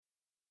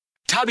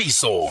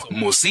Thabiso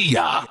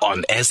Mosia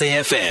on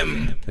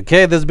SAFM.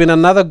 Okay, there's been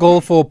another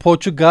goal for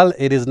Portugal.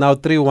 It is now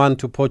 3-1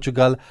 to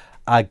Portugal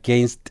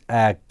against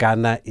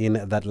Ghana in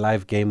that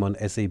live game on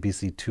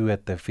SABC2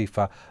 at the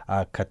FIFA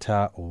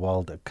Qatar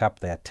World Cup.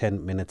 There are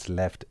 10 minutes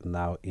left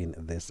now in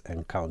this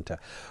encounter.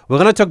 We're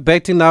going to talk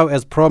betting now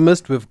as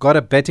promised. We've got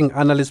a betting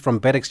analyst from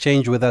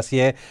BetExchange with us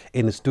here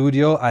in the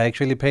studio. I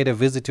actually paid a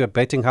visit to a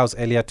betting house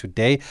earlier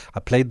today. I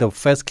played the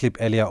first clip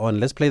earlier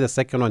on. Let's play the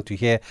second one to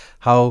hear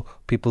how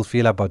people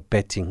feel about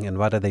betting and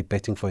what are they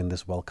betting for in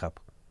this World Cup.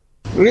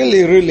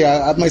 Really,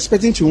 I'm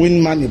expecting to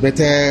win money, but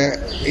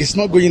it's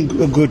not going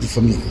good for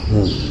me.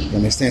 You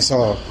understand?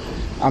 So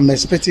I'm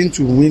expecting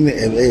to win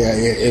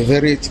a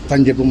very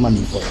tangible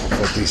money for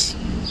this.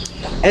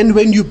 And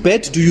when you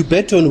bet, do you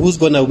bet on who's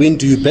going to win?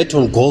 Do you bet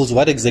on goals?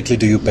 What exactly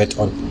do you bet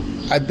on?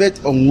 I bet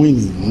on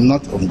winning,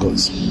 not on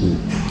goals.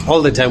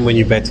 All the time when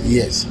you bet?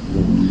 Yes.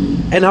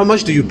 And how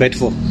much do you bet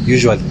for,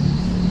 usually?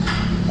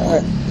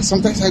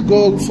 Sometimes I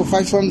go for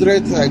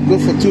 500, I go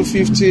for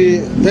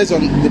 250, based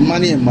on the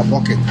money in my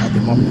pocket at the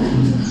moment.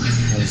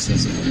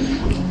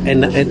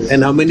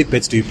 And how many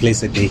bets do you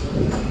place a day?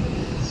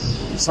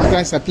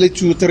 Sometimes I play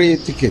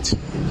 2-3 tickets.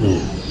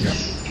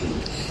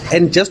 Yeah.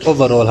 And just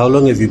overall, how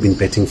long have you been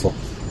betting for?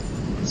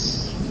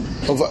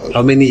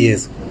 How many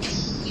years?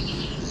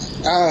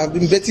 I've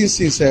been betting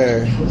since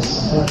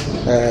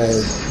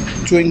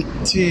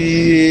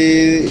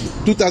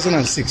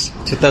 2006.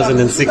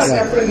 2006.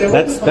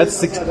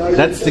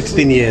 That's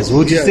 16 years.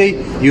 Would you say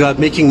you are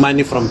making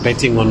money from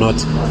betting or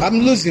not?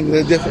 I'm losing,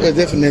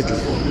 definitely.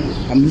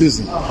 I'm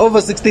losing.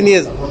 Over 16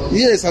 years?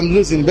 Yes, I'm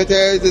losing. But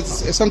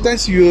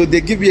sometimes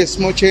they give you a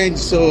small change,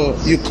 so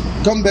you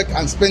come back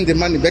and spend the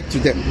money back to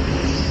them.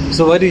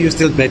 So why do you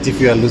still bet if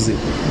you are losing?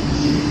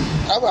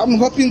 I'm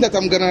hoping that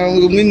I'm going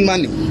to win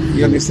money.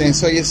 You understand?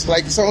 So it's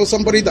like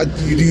somebody that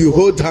you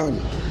hold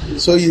down.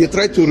 So you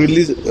try to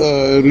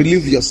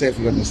relieve yourself,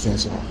 you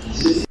understand? So.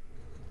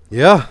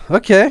 Yeah,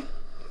 okay.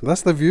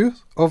 That's the view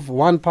of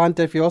one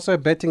punter. If you're also a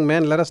betting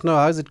man, let us know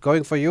how is it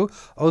going for you.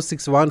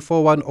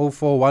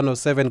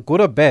 061-4104-107.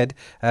 Good or bad,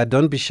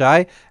 don't be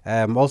shy.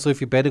 Also,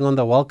 if you're betting on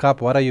the World Cup,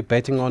 what are you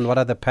betting on? What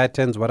are the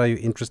patterns? What are you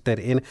interested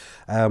in?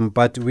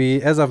 But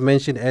we, as I've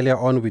mentioned earlier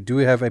on, we do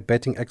have a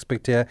betting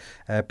expert here,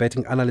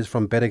 betting analyst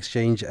from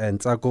BetExchange, and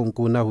Ntsako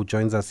Nkuna, who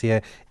joins us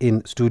here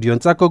in studio.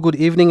 Ntsako, good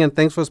evening, and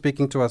thanks for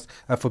speaking to us,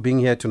 for being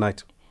here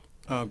tonight.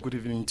 Good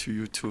evening to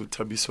you too,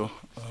 Thabiso.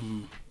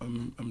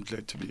 I'm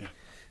glad to be here.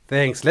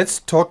 Thanks.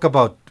 Let's talk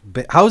about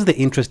how's the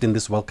interest in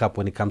this World Cup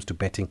when it comes to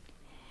betting?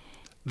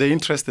 The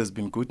interest has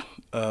been good.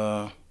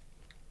 If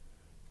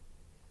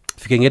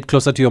you can get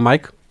closer to your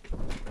mic.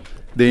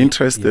 The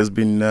interest has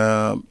been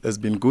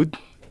good.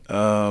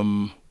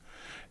 Even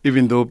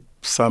though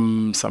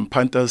some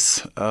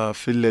punters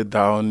feel let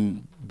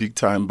down big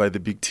time by the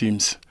big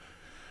teams.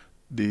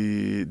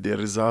 The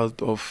result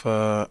of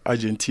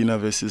Argentina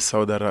versus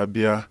Saudi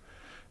Arabia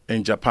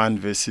and Japan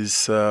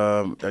versus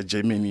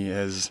Germany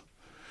has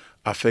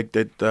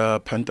affected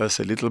Panthers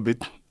a little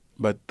bit,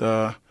 but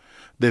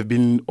they've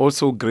been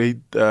also great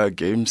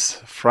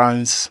games.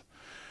 France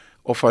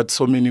offered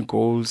so many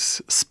goals,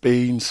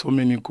 Spain so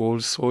many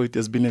goals, so it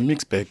has been a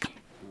mixed bag.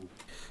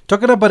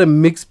 Talking about a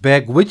mixed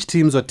bag, which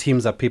teams or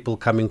teams are people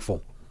coming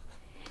for?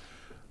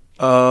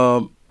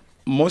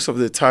 Most of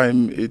the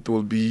time it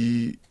will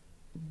be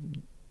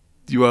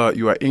you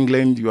are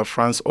England, you are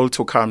France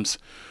also comes.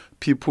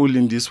 People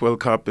in this World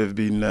Cup have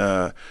been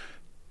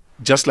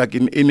just like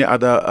in any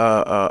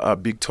other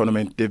big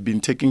tournament, they've been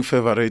taking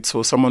favorites.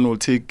 So someone will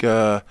take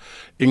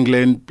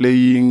England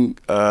playing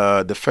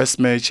the first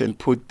match and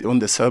put on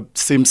the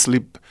same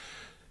slip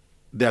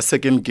their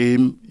second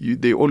game.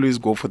 They always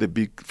go for the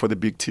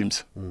big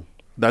teams.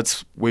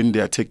 That's when they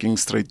are taking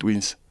straight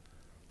wins.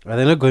 Are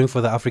they not going for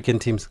the African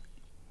teams?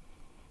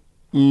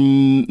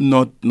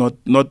 Not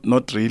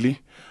really.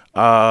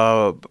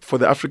 For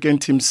the African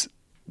teams,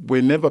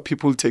 whenever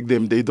people take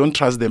them, they don't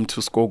trust them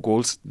to score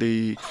goals.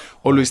 They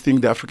always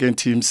think the African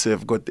teams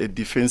have got a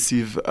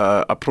defensive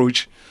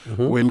approach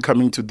when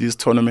coming to these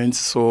tournaments.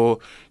 So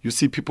you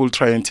see people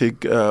try and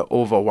take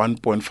over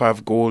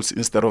 1.5 goals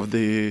instead of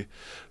the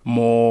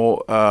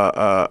more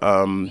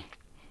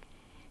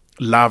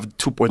loved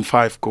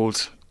 2.5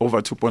 goals,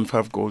 over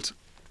 2.5 goals.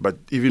 But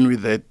even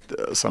with that,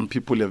 some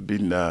people have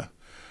been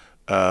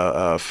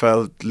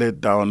felt let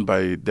down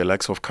by the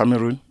likes of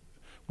Cameroon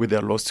with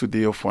their loss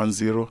today of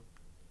 1-0.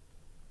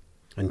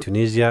 And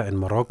Tunisia and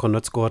Morocco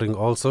not scoring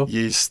also?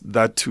 Yes,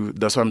 that too.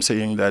 That's why I'm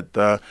saying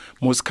that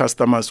most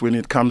customers, when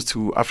it comes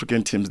to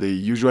African teams, they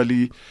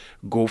usually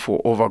go for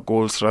over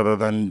goals rather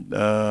than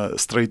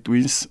straight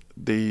wins.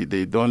 They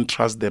don't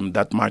trust them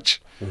that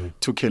much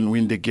to can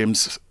win the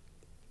games.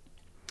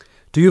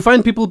 Do you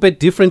find people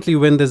bet differently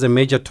when there's a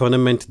major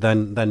tournament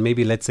than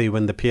maybe, let's say,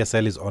 when the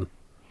PSL is on?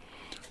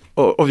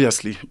 Oh,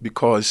 obviously,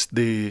 because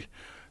the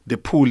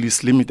pool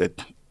is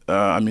limited.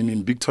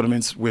 In big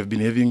tournaments, we've been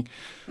having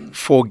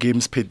 4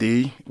 games per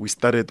day. We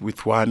started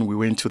with 1, we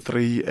went to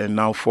 3, and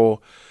now 4.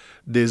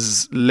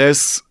 There's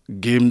less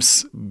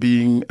games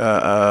being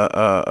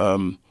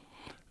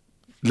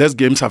less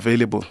games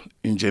available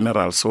in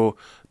general. So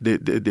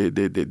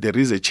there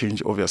is a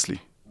change,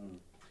 obviously.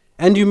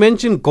 And you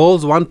mentioned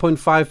goals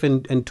 1.5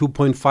 and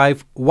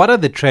 2.5. What are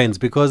the trends?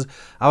 Because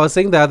I was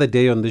saying the other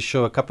day on the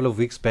show a couple of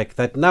weeks back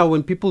that now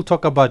when people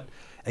talk about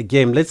a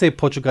game, let's say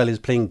Portugal is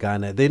playing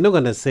Ghana, they're not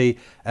going to say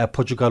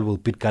Portugal will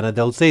beat Ghana.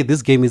 They'll say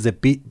this game is a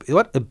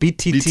BTS.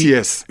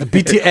 A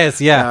BTS,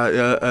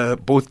 yeah.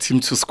 Both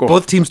teams to score.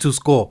 Both teams to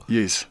score.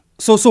 Yes.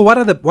 So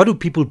what do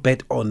people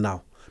bet on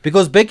now?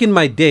 Because back in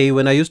my day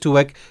when I used to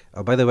work,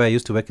 by the way, I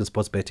used to work in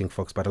sports betting,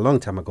 folks, but a long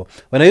time ago.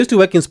 When I used to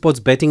work in sports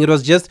betting, it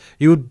was just,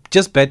 you would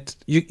just bet,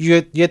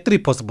 you had three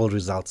possible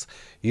results.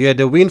 You had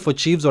a win for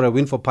Chiefs or a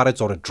win for Pirates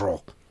or a draw.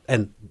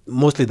 And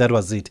mostly that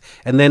was it.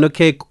 And then,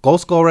 okay, goal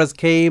scorers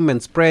came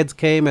and spreads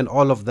came and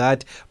all of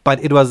that.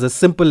 But it was as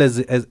simple as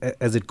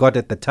it got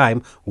at the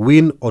time,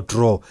 win or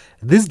draw.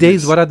 These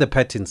days, What are the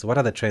patterns? What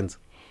are the trends?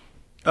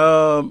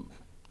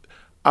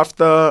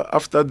 After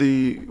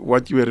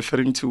what you were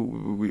referring to,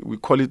 we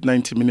call it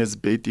 90 minutes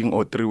betting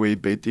or three-way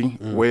betting,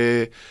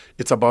 where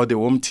it's about the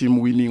home team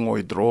winning or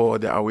a draw or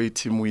the away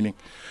team winning.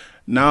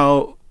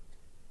 Now,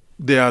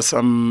 there are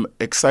some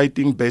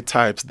exciting bet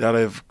types that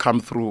have come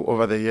through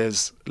over the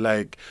years,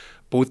 like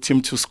both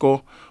teams to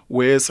score,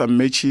 where some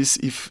matches,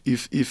 if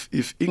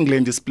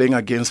England is playing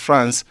against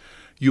France,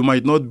 you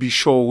might not be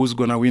sure who's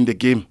going to win the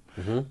game,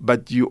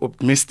 but you're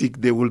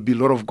optimistic there will be a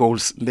lot of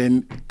goals.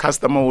 Then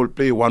customer will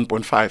play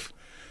 1.5.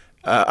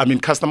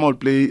 Customer will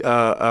play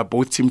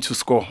both teams to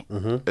score,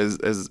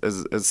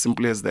 as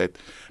simple as that,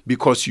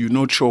 because you're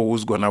not sure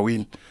who's going to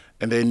win.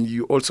 And then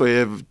you also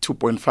have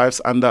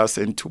 2.5s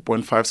unders and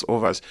 2.5s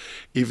overs.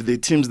 If the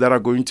teams that are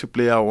going to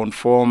play are on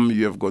form,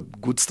 you have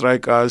got good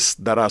strikers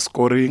that are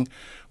scoring.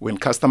 When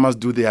customers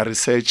do their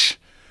research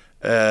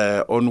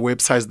on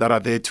websites that are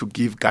there to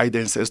give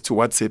guidance as to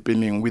what's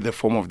happening with the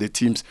form of the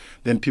teams,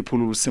 then people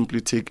will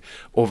simply take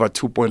over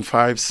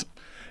 2.5s.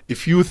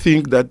 If you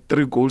think that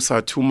 3 goals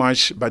are too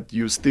much, but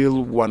you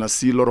still want to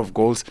see a lot of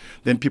goals,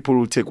 then people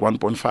will take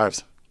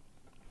 1.5s.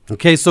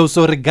 Okay, so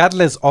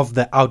regardless of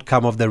the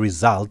outcome of the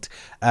result,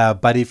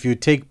 but if you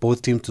take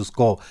both teams to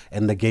score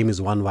and the game is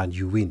 1-1,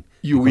 you win.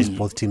 Because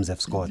both teams have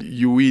scored.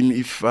 You win.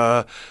 If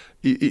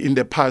in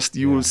the past,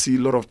 you will see a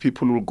lot of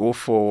people will go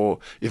for,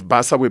 if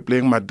Barca were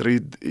playing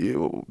Madrid,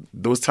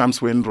 those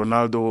times when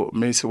Ronaldo,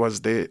 Messi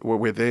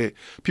were there,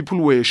 people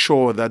were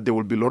sure that there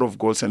will be a lot of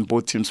goals and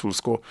both teams will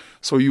score.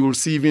 So you will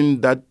see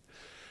even that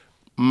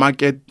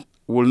market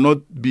will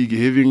not be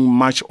having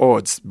much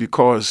odds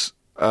because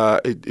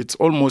it's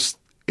almost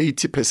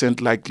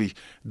 80% likely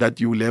that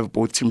you will have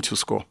both teams to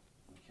score.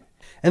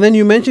 And then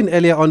you mentioned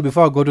earlier on,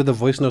 before I go to the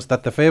voice notes,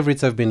 that the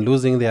favorites have been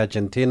losing, the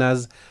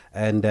Argentinas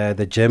and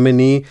the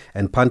Germany,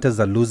 and Panthers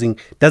are losing.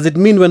 Does it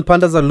mean when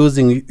Panthers are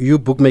losing, you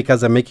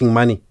bookmakers are making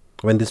money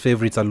when these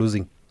favorites are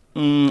losing?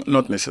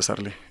 Not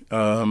necessarily.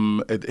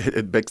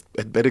 At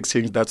Bet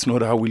Exchange, that's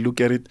not how we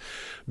look at it.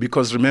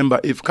 Because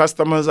remember, if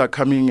customers are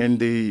coming and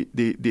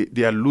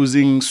they are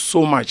losing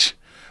so much,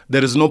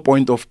 there is no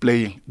point of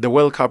playing. The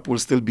World Cup will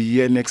still be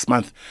here next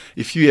month.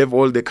 If you have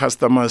all the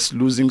customers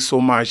losing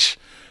so much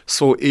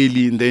so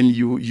early, and then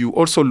you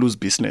also lose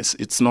business.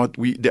 It's not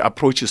the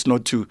approach is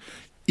not to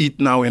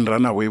eat now and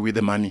run away with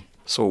the money.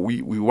 So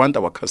we want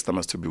our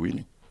customers to be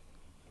winning.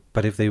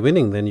 But if they're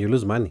winning, then you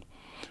lose money.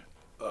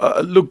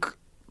 Look,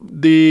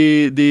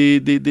 the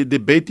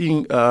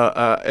betting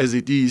as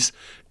it is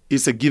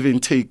a give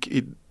and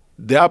take.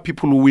 There are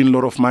people who win a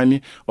lot of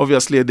money.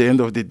 Obviously, at the end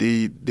of the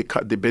day,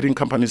 the betting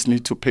companies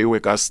need to pay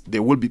workers.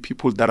 There will be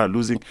people that are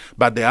losing,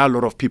 but there are a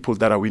lot of people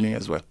that are winning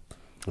as well.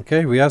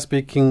 Okay, we are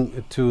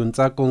speaking to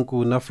Ntsako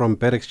Nkuna from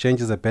Bet Exchange,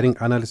 as a betting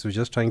analyst. We're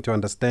just trying to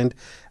understand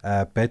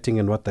betting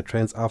and what the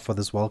trends are for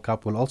this World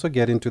Cup. We'll also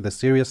get into the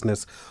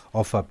seriousness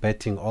of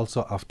betting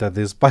also after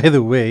this. By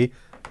the way,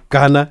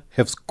 Ghana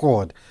have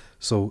scored.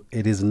 So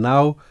it is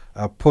now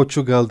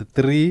Portugal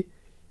 3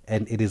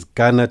 and it is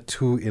Ghana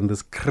 2 in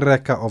this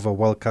cracker of a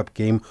World Cup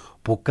game.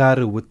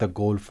 Bukari with the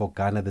goal for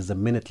Ghana. There's a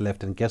minute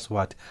left, and guess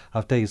what?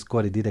 After he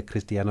scored, he did a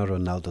Cristiano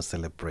Ronaldo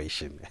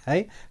celebration.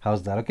 Hey,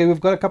 how's that? Okay,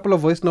 we've got a couple of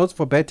voice notes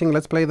for betting.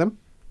 Let's play them.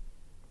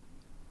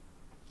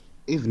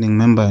 Evening,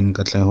 member and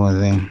Katlewa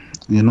there.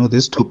 You know,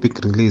 this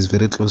topic really is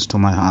very close to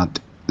my heart.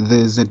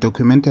 There's a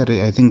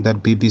documentary, I think, that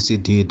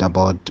BBC did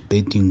about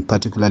betting,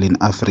 particularly in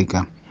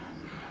Africa.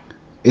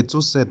 It's so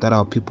sad that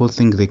our people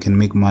think they can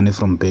make money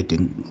from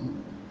betting.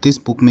 These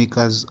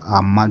bookmakers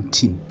are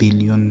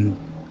multi-billion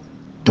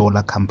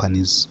dollar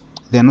companies.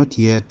 They're not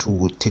here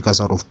to take us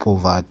out of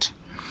poverty.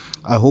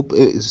 I hope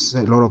a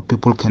lot of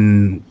people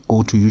can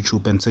go to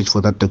YouTube and search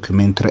for that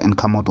documentary and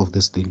come out of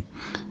this thing.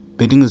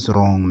 Betting is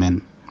wrong,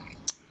 man.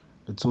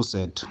 It's so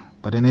sad.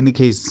 But in any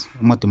case,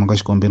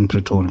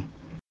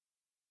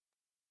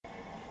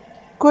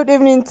 good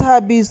evening,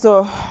 Tabi.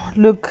 So,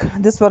 look,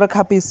 this World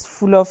Cup is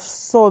full of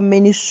so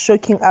many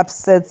shocking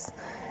upsets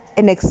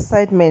and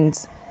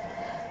excitement.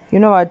 You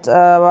know what,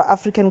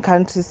 African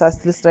countries are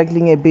still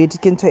struggling a bit,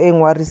 even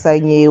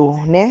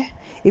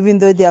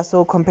though they are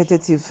so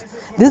competitive.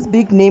 These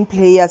big name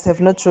players have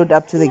not showed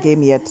up to the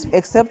game yet,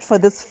 except for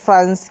this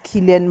France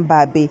Kylian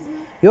Mbappe.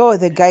 yo,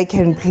 the guy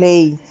can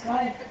play.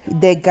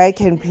 The guy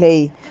can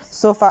play.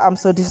 So far, I'm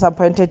so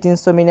disappointed in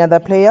so many other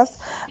players.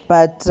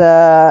 But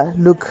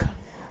look,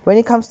 when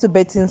it comes to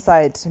betting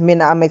side, I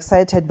mean, I'm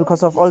excited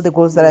because of all the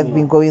goals that I've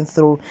been going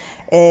through.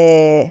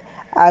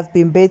 I've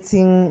been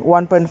betting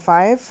 1.5,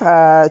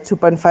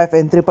 2.5,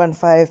 and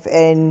 3.5,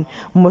 and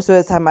most of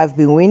the time I've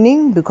been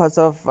winning because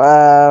of.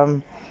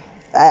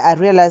 I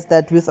realized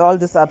that with all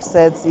these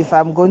upsets, if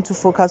I'm going to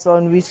focus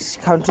on which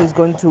country is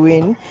going to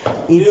win,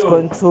 it's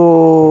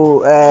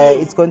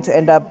going to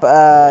end up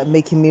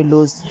making me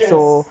lose.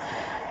 So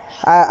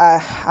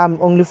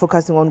I'm only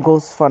focusing on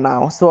goals for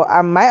now. So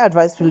my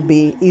advice will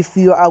be, if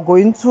you are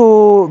going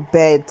to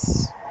bet,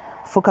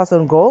 focus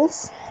on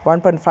goals.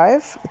 1.5,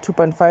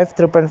 2.5,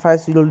 3.5,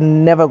 so you'll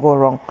never go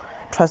wrong.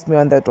 Trust me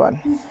on that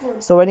one.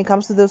 So when it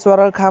comes to this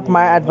World Cup,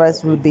 my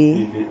advice will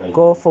be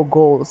go for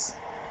goals.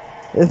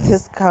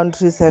 These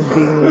countries have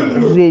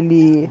been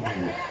really,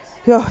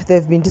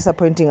 they've been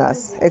disappointing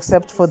us,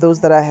 except for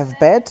those that I have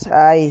bet.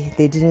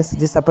 They didn't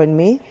disappoint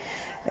me.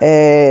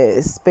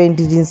 Spain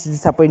didn't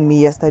disappoint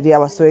me yesterday. I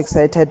was so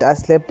excited. I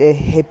slept a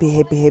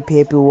happy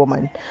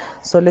woman.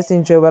 So let's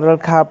enjoy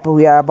World Cup.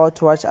 We are about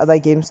to watch other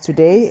games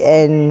today,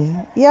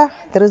 and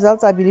the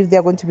results, I believe, they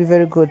are going to be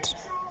very good.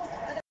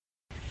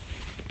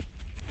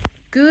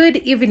 Good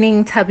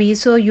evening,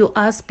 Tabiso. You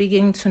are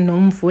speaking to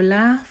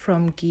Nomvula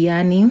from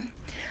Guyana.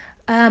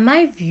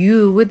 My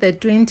view with the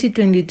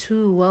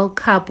 2022 World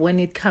Cup when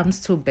it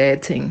comes to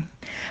betting,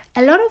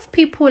 a lot of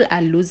people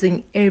are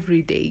losing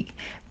every day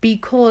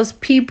because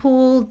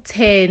people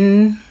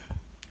tend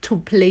to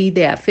play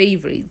their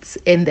favorites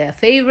and their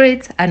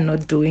favorites are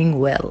not doing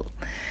well.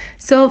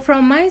 So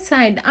from my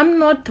side, I'm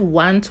not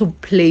one to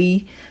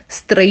play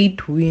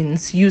straight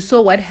wins. You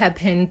saw what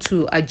happened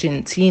to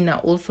Argentina,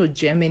 also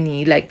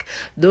Germany, like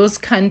those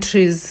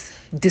countries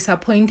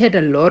disappointed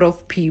a lot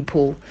of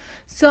people.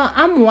 So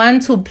I'm one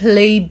to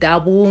play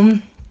double,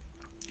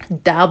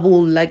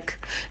 like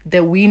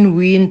the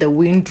win-win, the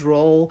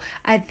win-draw.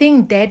 I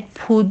think that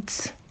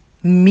puts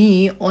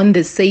me on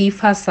the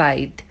safer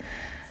side.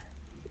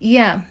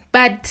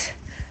 But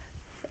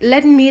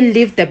let me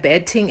leave the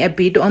betting a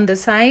bit on the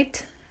side.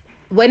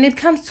 When it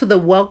comes to the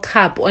World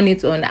Cup on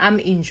its own, I'm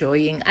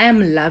enjoying. I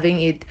am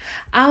loving it.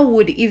 I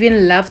would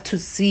even love to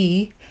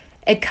see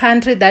a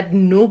country that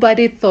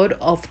nobody thought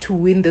of to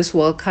win this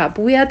World Cup.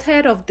 We are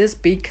tired of these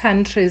big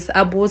countries,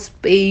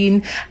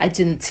 Spain,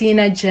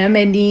 Argentina,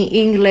 Germany,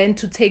 England,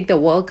 to take the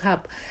World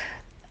Cup.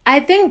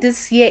 I think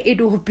this year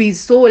it will be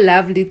so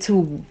lovely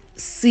to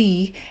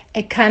see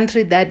a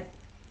country that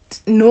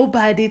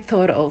nobody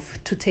thought of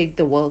to take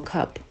the World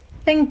Cup.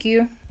 Thank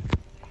you.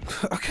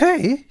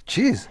 Okay,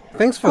 jeez.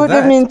 Thanks for that. Good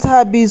evening,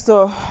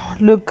 Tabiso.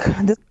 Look.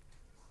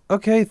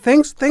 Okay,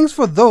 thanks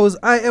for those.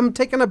 I am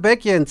taken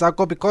aback here,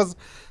 Nsako, because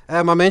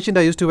I mentioned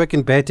I used to work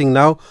in betting.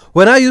 Now,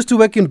 when I used to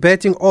work in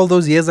betting all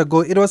those years ago,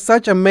 it was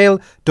such a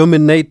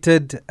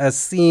male-dominated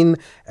scene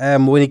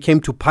when it came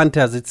to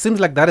punters. It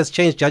seems like that has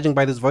changed, judging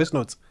by these voice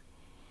notes.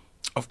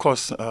 Of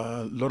course,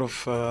 a lot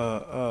of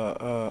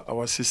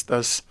our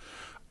sisters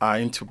are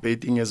into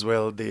betting as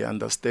well. They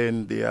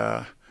understand. They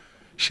are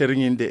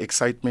sharing in the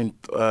excitement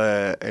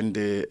and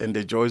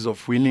the joys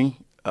of winning.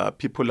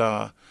 People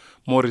are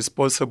more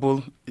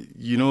responsible.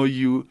 You know,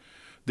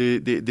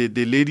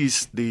 the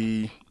ladies,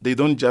 they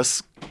don't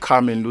just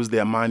come and lose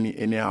their money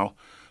anyhow.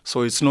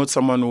 So it's not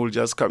someone who will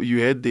just come.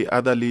 You had the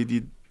other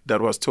lady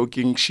that was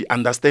talking. She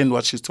understands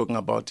what she's talking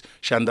about.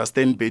 She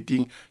understands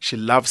betting. She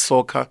loves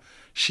soccer.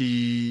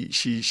 She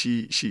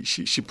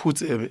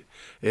puts a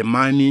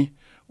money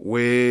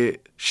where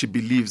she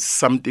believes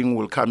something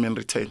will come in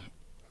return.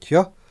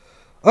 Yeah.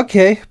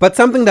 Okay, but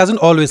something doesn't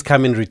always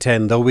come in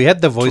return, though. We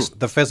had the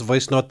first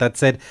voice note that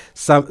said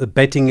some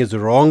betting is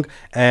wrong.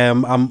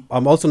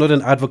 I'm also not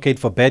an advocate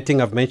for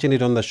betting. I've mentioned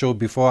it on the show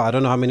before. I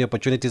don't know how many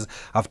opportunities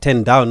I've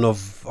turned down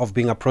of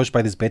being approached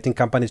by these betting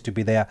companies to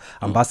be their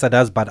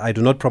ambassadors, but I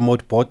do not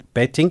promote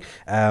betting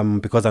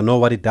because I know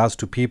what it does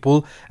to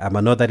people. I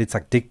know that it's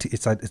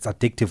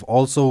addictive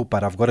also,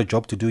 but I've got a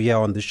job to do here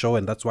on the show,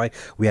 and that's why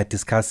we are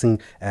discussing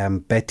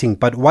betting.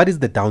 But what is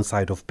the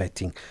downside of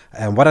betting?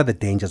 What are the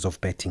dangers of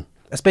betting?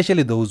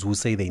 Especially those who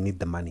say they need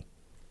the money.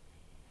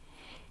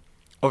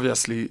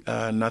 Obviously,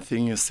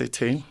 nothing is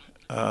certain.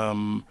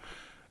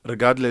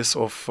 Regardless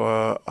of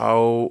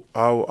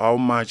how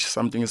much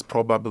something is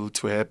probable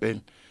to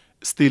happen,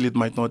 still it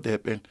might not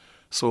happen.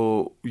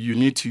 So you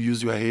need to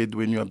use your head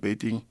when you are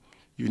betting.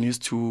 You need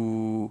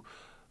to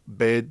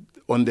bet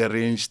on the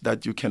range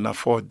that you can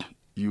afford.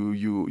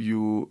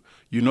 You're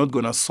not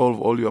gonna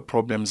solve all your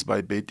problems by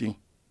betting.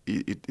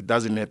 It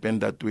doesn't happen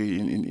that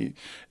way.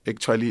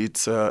 Actually,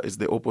 it's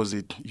the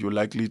opposite. You're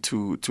likely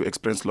to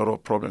experience a lot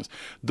of problems.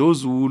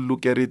 Those who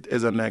look at it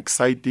as an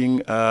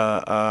exciting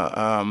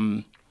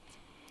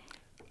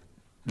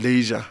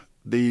leisure,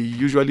 they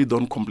usually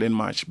don't complain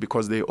much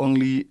because they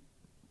only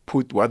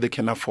put what they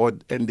can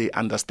afford and they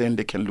understand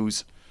they can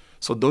lose.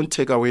 So don't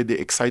take away the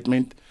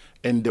excitement.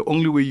 And the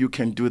only way you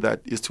can do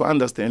that is to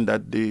understand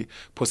that the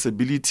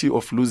possibility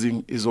of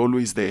losing is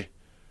always there.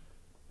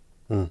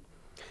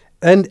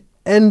 And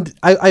And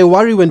I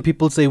worry when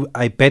people say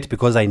I bet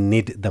because I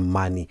need the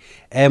money.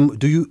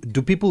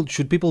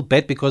 Should people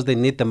bet because they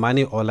need the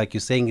money, or like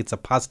you're saying it's a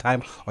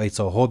pastime or it's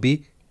a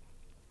hobby?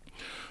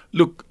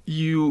 Look,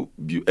 you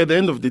at the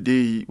end of the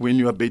day, when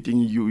you are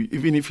betting,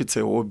 even if it's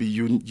a hobby,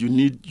 you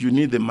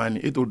need the money.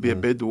 It will be a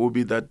bad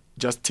hobby that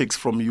just takes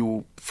from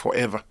you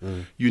forever.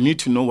 You need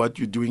to know what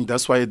you're doing.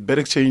 That's why at Bet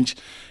Exchange,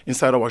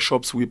 inside our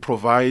shops, we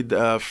provide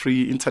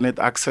free internet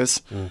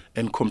access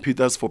and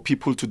computers for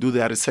people to do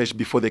their research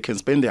before they can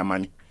spend their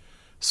money.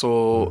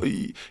 So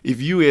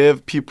if you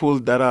have people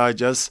that are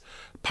just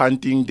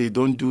punting, they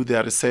don't do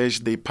their research,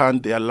 they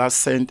punt their last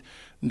cent,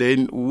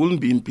 then we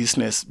won't be in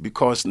business,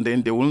 because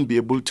then they won't be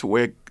able to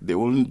work. They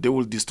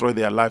will destroy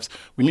their lives.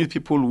 We need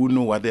people who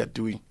know what they are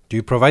doing. Do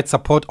you provide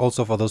support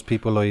also for those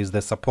people, or is there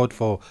support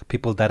for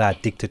people that are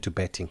addicted to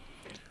betting?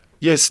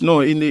 Yes, no.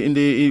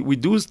 We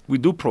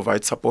do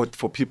provide support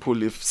for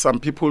people. If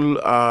some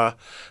people are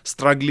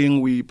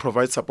struggling, we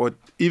provide support.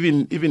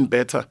 Even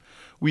better,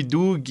 we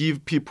do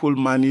give people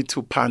money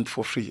to punt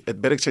for free.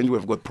 At Bet Exchange,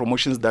 we've got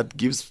promotions that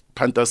gives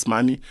punters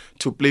money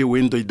to play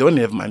when they don't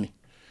have money.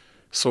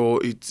 So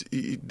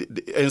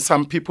and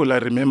some people, I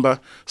remember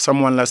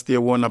someone last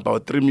year won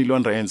about 3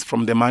 million rands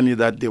from the money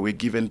that they were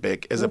given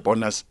back as a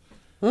bonus.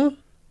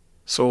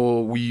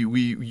 So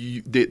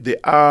there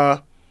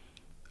are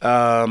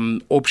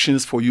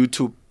options for you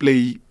to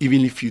play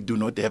even if you do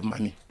not have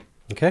money.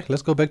 Okay,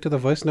 let's go back to the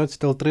voice note.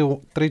 Still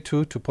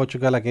 3-2 to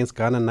Portugal against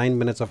Ghana. 9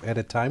 minutes of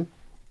added time.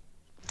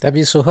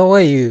 Tabiso, how are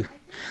you?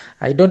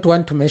 I don't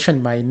want to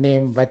mention my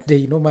name, but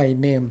they know my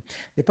name.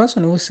 The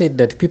person who said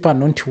that people are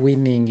not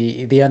winning,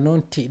 they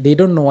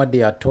don't know what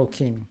they are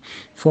talking.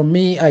 For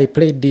me, I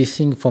played this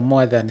thing for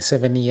more than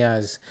 7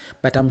 years,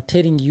 but I'm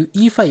telling you,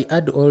 if I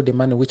add all the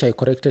money which I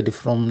collected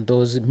from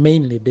those,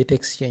 mainly Bet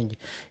Exchange,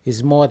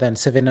 is more than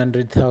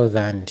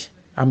 700,000.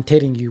 I'm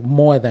telling you,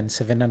 more than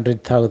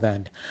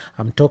 700,000.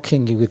 I'm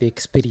talking with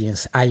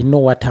experience. I know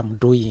what I'm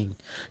doing.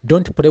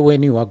 Don't play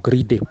when you are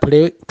greedy.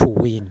 Play to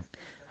win.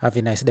 Have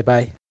a nice day.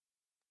 Bye.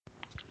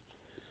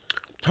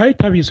 Hi,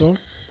 Tabiso.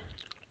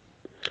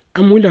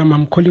 I'm William.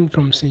 I'm calling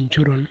from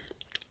Centurion.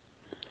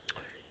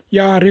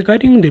 Yeah,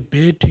 regarding the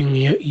betting,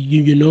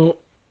 you know,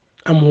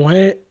 I'm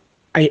where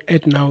I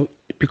at now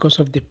because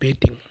of the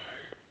betting.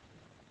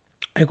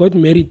 I got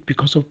married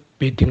because of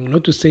betting.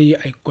 Not to say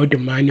I got the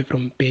money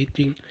from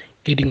betting,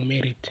 getting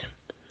married.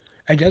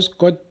 I just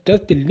got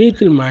just a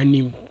little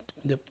money,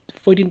 the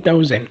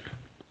 14,000.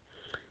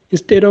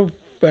 Instead of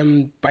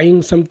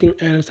buying something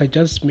else, I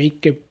just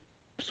make a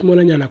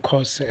smaller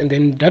cost, and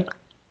then that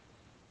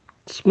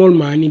small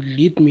money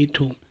lead me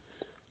to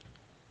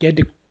get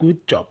a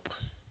good job.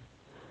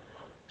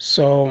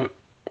 So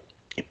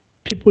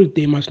people,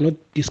 they must not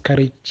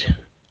discourage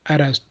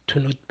others to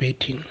not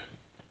betting.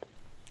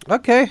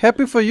 Okay,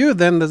 happy for you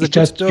then. There's a it's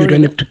just story. You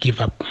don't have to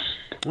give up.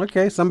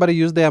 Okay, somebody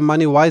used their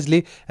money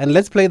wisely. And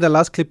let's play the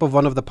last clip of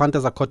one of the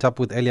punters I caught up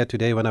with earlier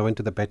today when I went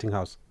to the betting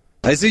house.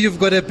 I see you've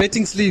got a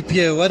betting slip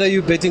here. What are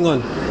you betting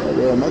on?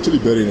 Well, I'm actually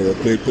betting.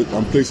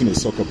 I'm placing a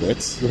soccer bet.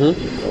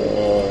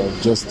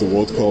 Just the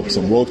World Cup,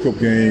 some World Cup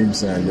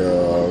games, and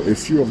a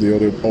few of the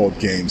other odd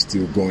games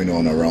still going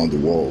on around the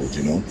world,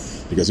 you know.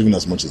 Because even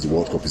as much as the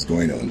World Cup is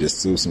going on, there's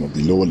still some of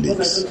the lower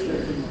leagues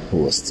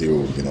who are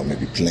still, you know,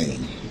 maybe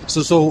playing.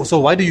 So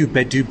why do you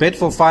bet? Do you bet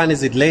for fun?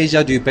 Is it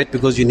leisure? Do you bet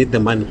because you need the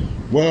money?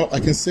 Well, I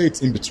can say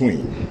it's in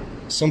between.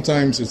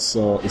 Sometimes it's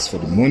for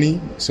the money.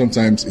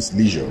 Sometimes it's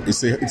leisure.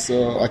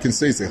 I can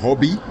say it's a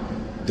hobby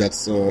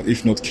that's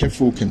if not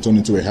careful can turn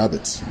into a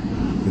habit,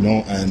 you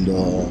know. And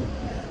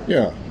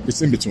yeah,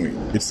 it's in between.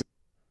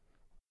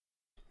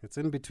 It's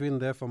in between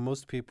there for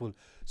most people.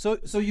 So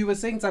you were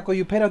saying, Tsako,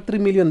 you paid out 3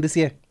 million this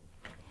year.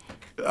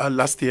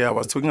 Last year, I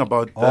was talking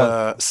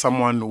about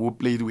someone who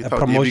played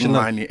without having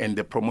money, and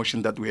the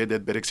promotion that we had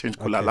at Bet Exchange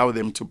could allow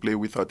them to play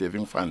without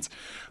having funds.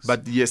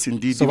 But yes,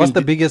 indeed. So what's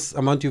the biggest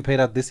amount you paid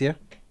out this year?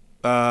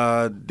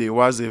 There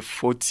was a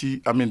 4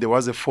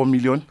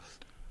 million.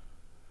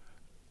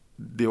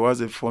 There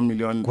was a 4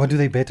 million. What do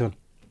they bet on?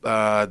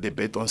 They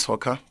bet on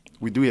soccer.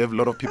 We do have a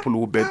lot of people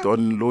who bet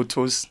on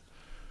lottos.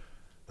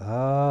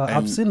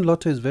 I've seen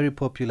lotto is very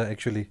popular,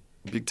 actually.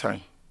 Big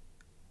time.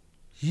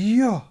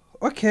 Yeah,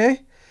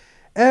 okay.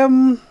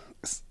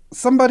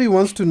 Somebody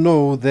wants to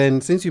know then,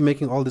 since you're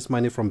making all this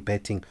money from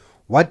betting,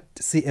 what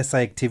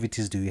CSI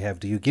activities do you have?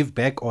 Do you give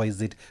back, or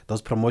is it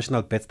those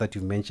promotional bets that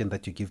you mentioned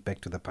that you give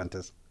back to the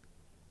punters?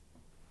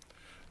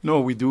 No,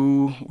 we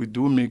do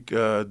make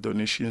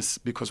donations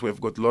because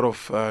we've got a lot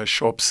of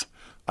shops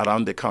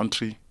around the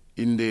country.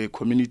 In the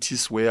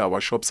communities where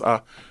our shops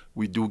are,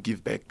 we do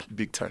give back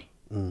big time.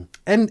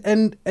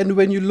 And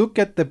when you look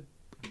at the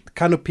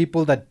kind of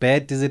people that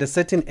bet, is it a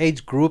certain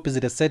age group? Is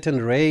it a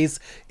certain race?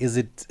 Is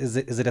it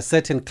a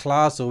certain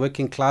class or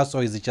working class,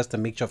 or is it just a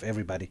mixture of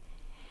everybody?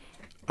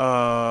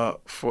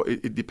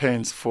 It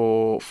depends.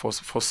 For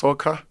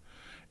soccer,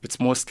 it's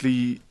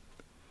mostly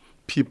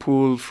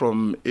people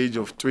from age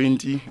of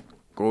 20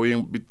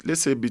 going,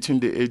 let's say between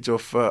the age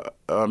of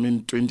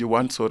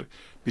 21.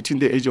 Between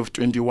the age of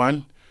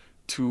 21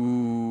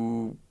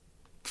 to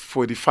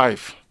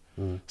 45.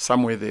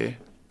 somewhere there.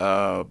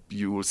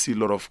 You will see a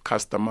lot of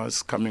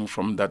customers coming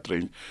from that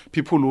range.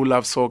 People who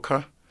love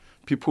soccer,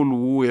 people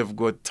who have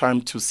got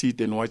time to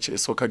sit and watch a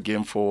soccer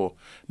game for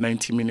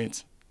 90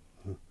 minutes.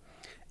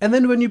 And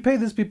then when you pay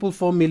these people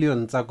 4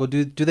 million, Tsako,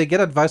 do they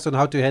get advice on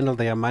how to handle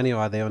their money,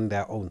 or are they on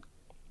their own?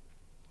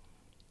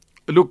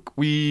 Look,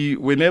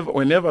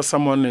 whenever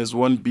someone has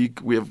won big,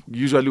 we've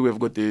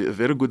got a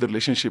very good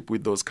relationship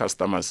with those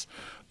customers.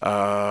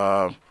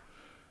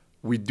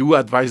 We do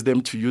advise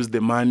them to use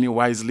the money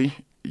wisely.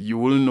 You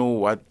will know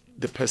what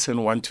the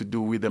person wants to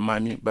do with the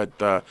money,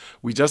 but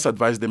we just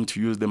advise them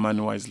to use the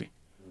money wisely.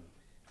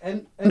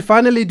 And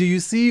finally, do you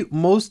see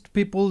most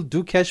people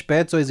do cash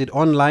bets, or is it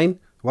online?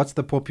 What's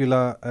the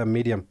popular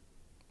medium?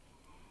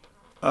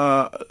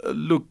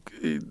 Look,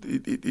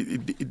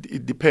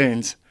 it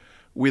depends.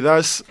 With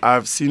us,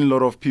 I've seen a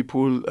lot of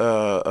people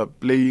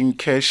playing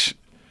cash,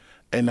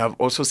 and I've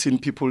also seen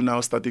people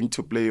now starting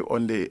to play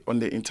on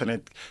the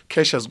internet.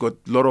 Cash has got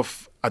a lot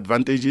of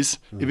advantages.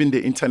 Even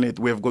the internet,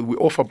 we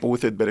offer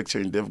both at Bet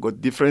Exchange. They've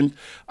got different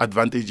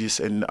advantages,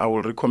 and I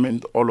will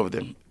recommend all of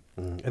them.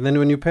 And then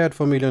when you pay out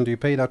 4 million, do you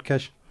pay it out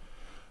cash?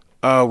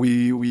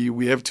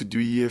 We have to do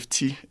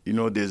EFT.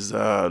 There's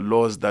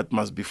laws that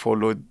must be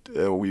followed.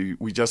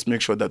 We just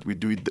make sure that we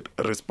do it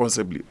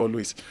responsibly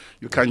always.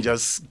 You can't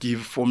just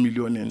give 4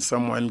 million and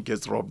someone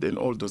gets robbed and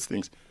all those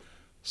things.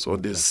 So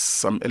there's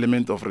some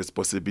element of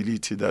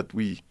responsibility that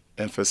we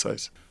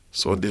emphasize.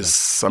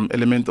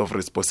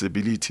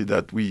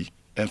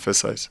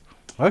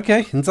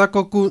 Okay,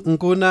 Ntsako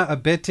Nkuna, a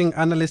betting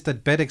analyst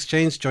at Bet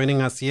Exchange,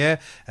 joining us here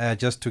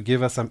just to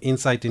give us some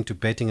insight into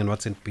betting and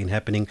what's been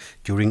happening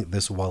during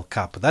this World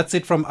Cup. That's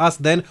it from us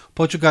then.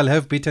 Portugal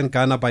have beaten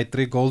Ghana by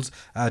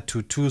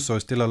 3-2, so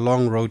still a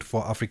long road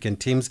for African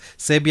teams.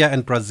 Serbia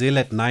and Brazil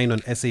at 9 on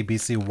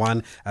SABC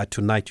 1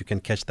 tonight. You can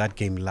catch that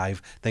game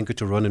live. Thank you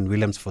to Ronan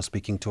Williams for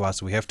speaking to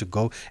us. We have to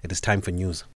go. It is time for news.